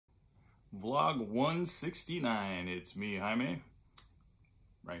Vlog 169. It's me, Jaime,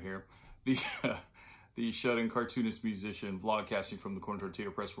 right here. The shut-in cartoonist musician vlogcasting from the Tortilla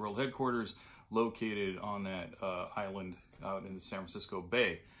Press World headquarters, located on that island out in the San Francisco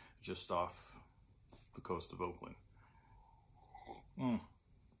Bay, just off the coast of Oakland. I'm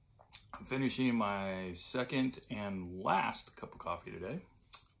finishing my second and last cup of coffee today.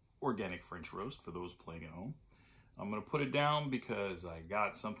 Organic French roast for those playing at home. I'm going to put it down because I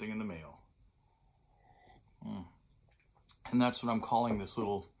got something in the mail. And that's what I'm calling this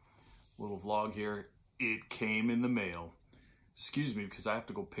little vlog here. It came in the mail. Excuse me, because I have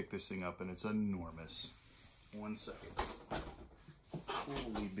to go pick this thing up and it's enormous. 1 second.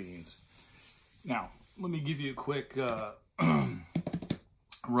 Holy beans. Now, let me give you a quick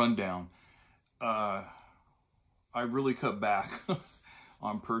rundown. I really cut back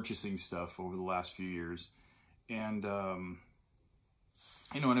on purchasing stuff over the last few years. And,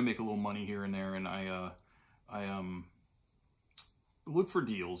 you know, and I make a little money here and there, and I look for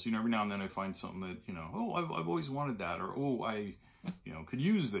deals. You know, every now and then I find something that, you know, oh, I've always wanted that, or oh, I, you know, could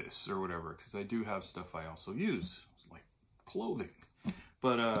use this or whatever, because I do have stuff I also use, like clothing.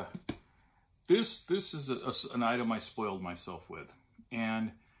 But this is an item I spoiled myself with,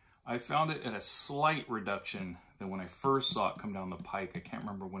 and I found it at a slight reduction than when I first saw it come down the pike. I can't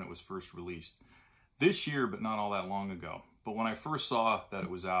remember when it was first released. This year, but not all that long ago. But when I first saw that it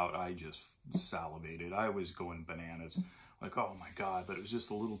was out, I just salivated. I was going bananas. Like, oh my God, but it was just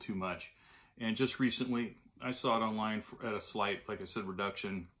a little too much. And just recently, I saw it online at a slight, like I said,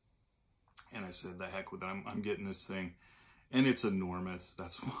 reduction. And I said, the heck with it, I'm getting this thing. And it's enormous.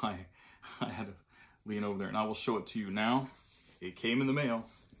 That's why I had to lean over there. And I will show it to you now. It came in the mail.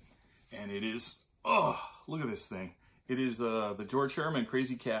 And it is, oh, look at this thing. It is the George Herriman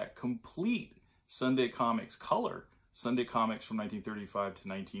Krazy Kat complete Sunday Comics color. Sunday Comics from 1935 to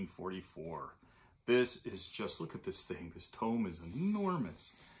 1944. This is just, look at this thing. This tome is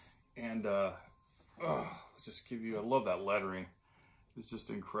enormous. And just give you, I love that lettering. It's just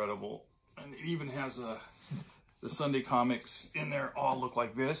incredible. And it even has the Sunday Comics in there all look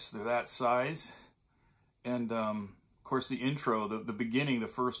like this. They're that size. And of course the intro, the beginning, the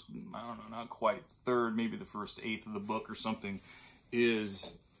first, I don't know, not quite third, maybe the first eighth of the book or something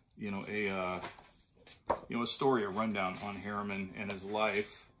is, you know, a story, a rundown on Herriman and his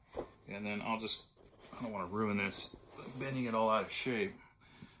life. And then I don't want to ruin this, bending it all out of shape,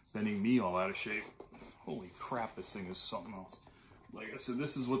 bending me all out of shape. Holy crap, this thing is something else. Like I said,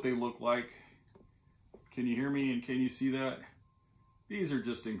 this is what they look like. Can you hear me and can you see that? These are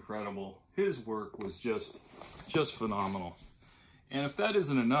just incredible. His work was just phenomenal. And if that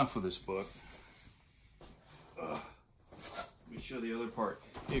isn't enough for this book, let me show the other part.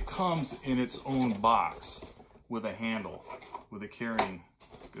 It comes in its own box with a handle, with a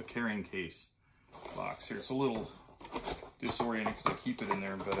carrying case box. Here, it's a little disorienting because I keep it in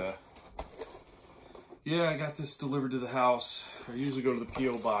there, but yeah, I got this delivered to the house. I usually go to the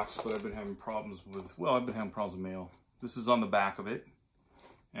P.O. box, but I've been having problems with, well, I've been having problems with mail. This is on the back of it.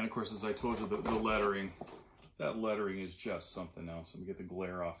 And of course, as I told you, the lettering, that lettering is just something else. Let me get the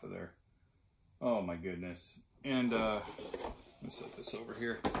glare off of there. Oh my goodness. And let me set this over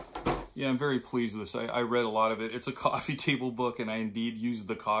here. Yeah, I'm very pleased with this. I read a lot of it. It's a coffee table book, and I indeed used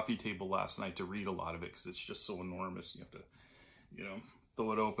the coffee table last night to read a lot of it because it's just so enormous. You have to, you know,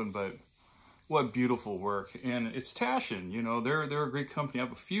 throw it open. But what beautiful work. And it's Taschen, you know, they're a great company. I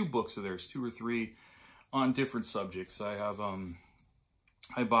have a few books of theirs, 2 or 3 on different subjects. I have,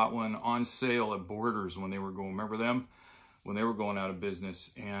 I bought one on sale at Borders when they were going, remember them? When they were going out of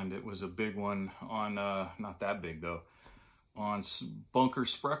business. And it was a big one on, not that big though, on Bunker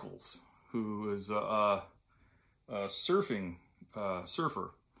Spreckles, who is a surfer.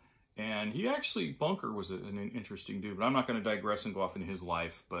 And he actually, Bunker was an interesting dude, but I'm not going to digress and go off into his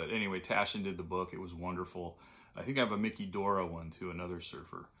life. But anyway, Taschen did the book. It was wonderful. I think I have a Mickey Dora one too, another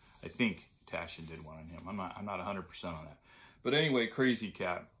surfer. I think Taschen did one on him. I'm not 100% on that. But anyway, Krazy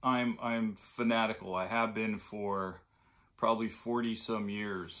Kat. I'm fanatical. I have been for probably 40 some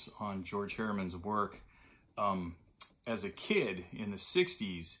years on George Herriman's work. As a kid in the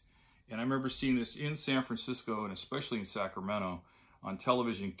 60s, and I remember seeing this in San Francisco and especially in Sacramento on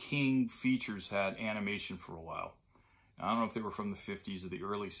television. King Features had animation for a while. I don't know if they were from the 50s or the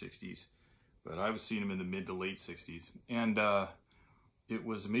early 60s, but I was seeing them in the mid to late 60s. And it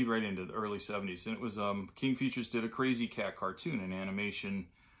was maybe right into the early 70s. And it was King Features did a Krazy Kat cartoon in animation.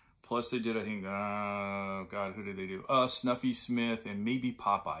 Plus they did, I think, God, who did they do? Snuffy Smith and maybe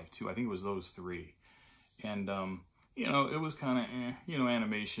Popeye too. I think it was those 3. And you know, it was kind of, you know,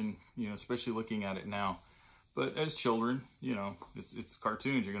 animation, you know, especially looking at it now. But as children, you know, it's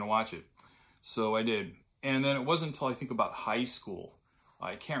cartoons, you're going to watch it. So I did. And then it wasn't until I think about high school.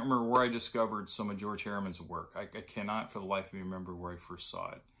 I can't remember where I discovered some of George Herriman's work. I cannot for the life of me remember where I first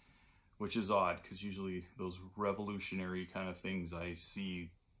saw it, which is odd because usually those revolutionary kind of things I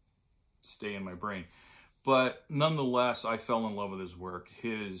see stay in my brain. But nonetheless, I fell in love with his work.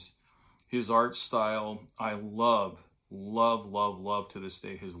 His art style, I love to this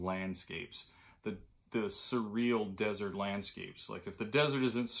day his landscapes. The surreal desert landscapes. Like if the desert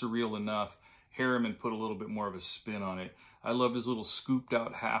isn't surreal enough, Herriman put a little bit more of a spin on it. I love his little scooped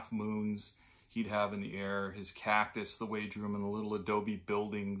out half moons he'd have in the air, his cactus, the way he drew them in the little adobe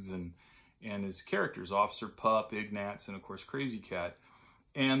buildings, and his characters, Officer Pup, Ignatz, and of course Krazy Kat,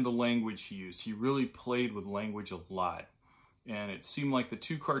 and the language he used. He really played with language a lot. And it seemed like the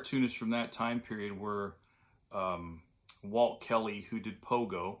two cartoonists from that time period were Walt Kelly, who did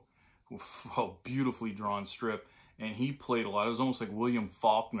Pogo, a beautifully drawn strip, and he played a lot. It was almost like William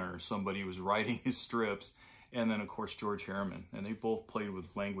Faulkner or somebody was writing his strips, and then of course George Herriman, and they both played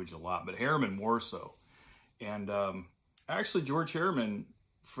with language a lot, but Herriman more so. And actually George Herriman,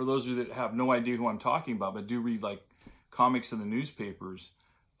 for those of you that have no idea who I'm talking about, but do read like comics in the newspapers,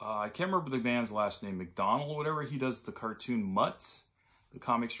 I can't remember the man's last name, McDonald or whatever. He does the cartoon Mutts, the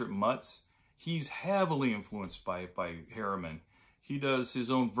comic strip Mutts. He's heavily influenced by Herriman. He does his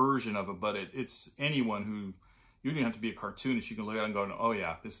own version of it, but it's anyone who, you don't have to be a cartoonist. You can look at it and go, oh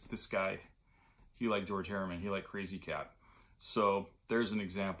yeah, this guy, he liked George Herriman. He liked Krazy Kat. So there's an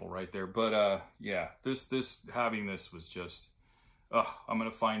example right there. But yeah, having this was just, I'm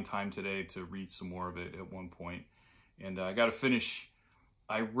going to find time today to read some more of it at one point. And I got to finish.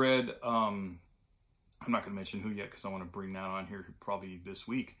 I read, I'm not going to mention who yet because I want to bring that on here probably this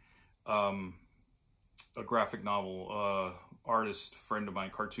week. A graphic novel artist friend of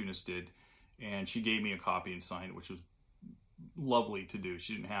mine, cartoonist, did, and she gave me a copy and signed it, which was lovely to do.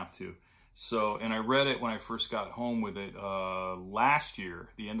 She didn't have to. So, and I read it when I first got home with it last year,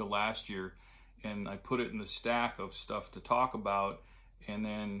 the end of last year, and I put it in the stack of stuff to talk about, and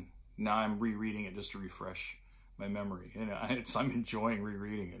then now I'm rereading it just to refresh my memory. And I'm enjoying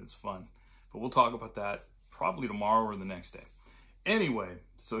rereading it. It's fun. But we'll talk about that probably tomorrow or the next day. Anyway,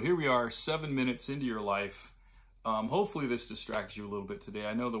 so here we are, 7 minutes into your life. Hopefully this distracts you a little bit today.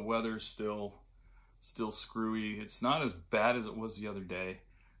 I know the weather's still screwy. It's not as bad as it was the other day.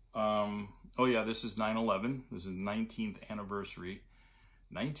 Oh yeah, this is 9/11. This is 19th anniversary.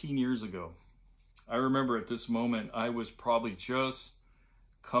 19 years ago. I remember at this moment, I was probably just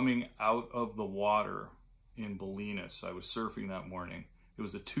coming out of the water in Bolinas. I was surfing that morning. It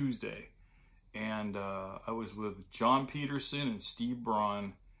was a Tuesday. And I was with John Peterson and Steve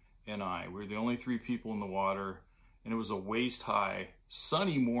Braun and I. We were the only three people in the water. And it was a waist-high,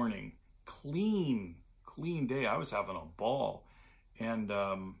 sunny morning, clean day. I was having a ball. And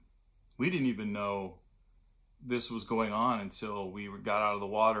we didn't even know this was going on until we got out of the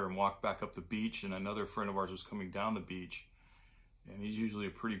water and walked back up the beach. And another friend of ours was coming down the beach. And he's usually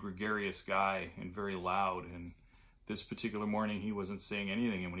a pretty gregarious guy and very loud. And this particular morning, he wasn't saying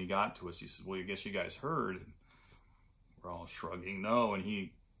anything. And when he got to us, he said, well, I guess you guys heard. And we're all shrugging no. And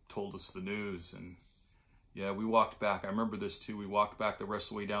he told us the news. And yeah, we walked back. I remember this too. We walked back the rest of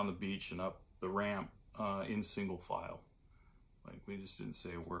the way down the beach and up the ramp in single file. Like, we just didn't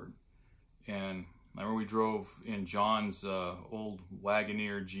say a word. And I remember we drove in John's old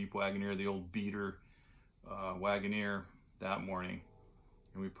Wagoneer, Jeep Wagoneer, the old beater Wagoneer that morning.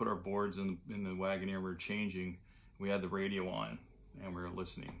 And we put our boards in the Wagoneer. We were changing. We had the radio on and we were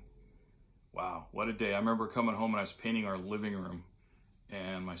listening. Wow, what a day. I remember coming home and I was painting our living room,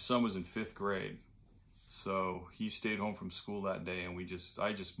 and my son was in 5th grade. So he stayed home from school that day, and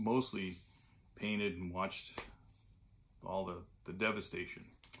I just mostly painted and watched all the devastation.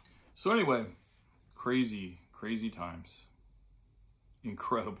 So anyway, crazy times.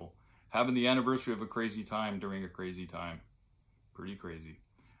 Incredible. Having the anniversary of a crazy time during a crazy time. Pretty crazy.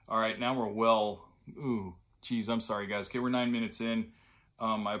 All right, now we're geez, I'm sorry guys. Okay, we're 9 minutes in.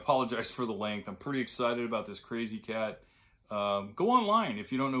 I apologize for the length. I'm pretty excited about this Krazy Kat. Go online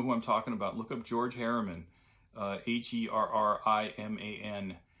if you don't know who I'm talking about. Look up George Herriman, Herriman,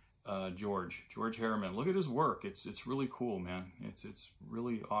 George Herriman. Look at his work. It's really cool, man. It's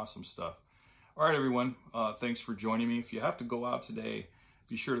really awesome stuff. All right, everyone. Thanks for joining me. If you have to go out today,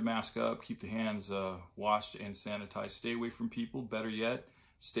 be sure to mask up, keep the hands washed and sanitized. Stay away from people. Better yet,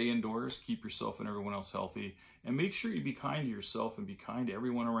 stay indoors, keep yourself and everyone else healthy, and make sure you be kind to yourself and be kind to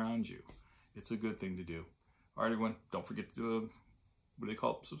everyone around you. It's a good thing to do. All right, everyone, don't forget to,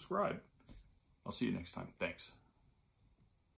 subscribe. I'll see you next time. Thanks.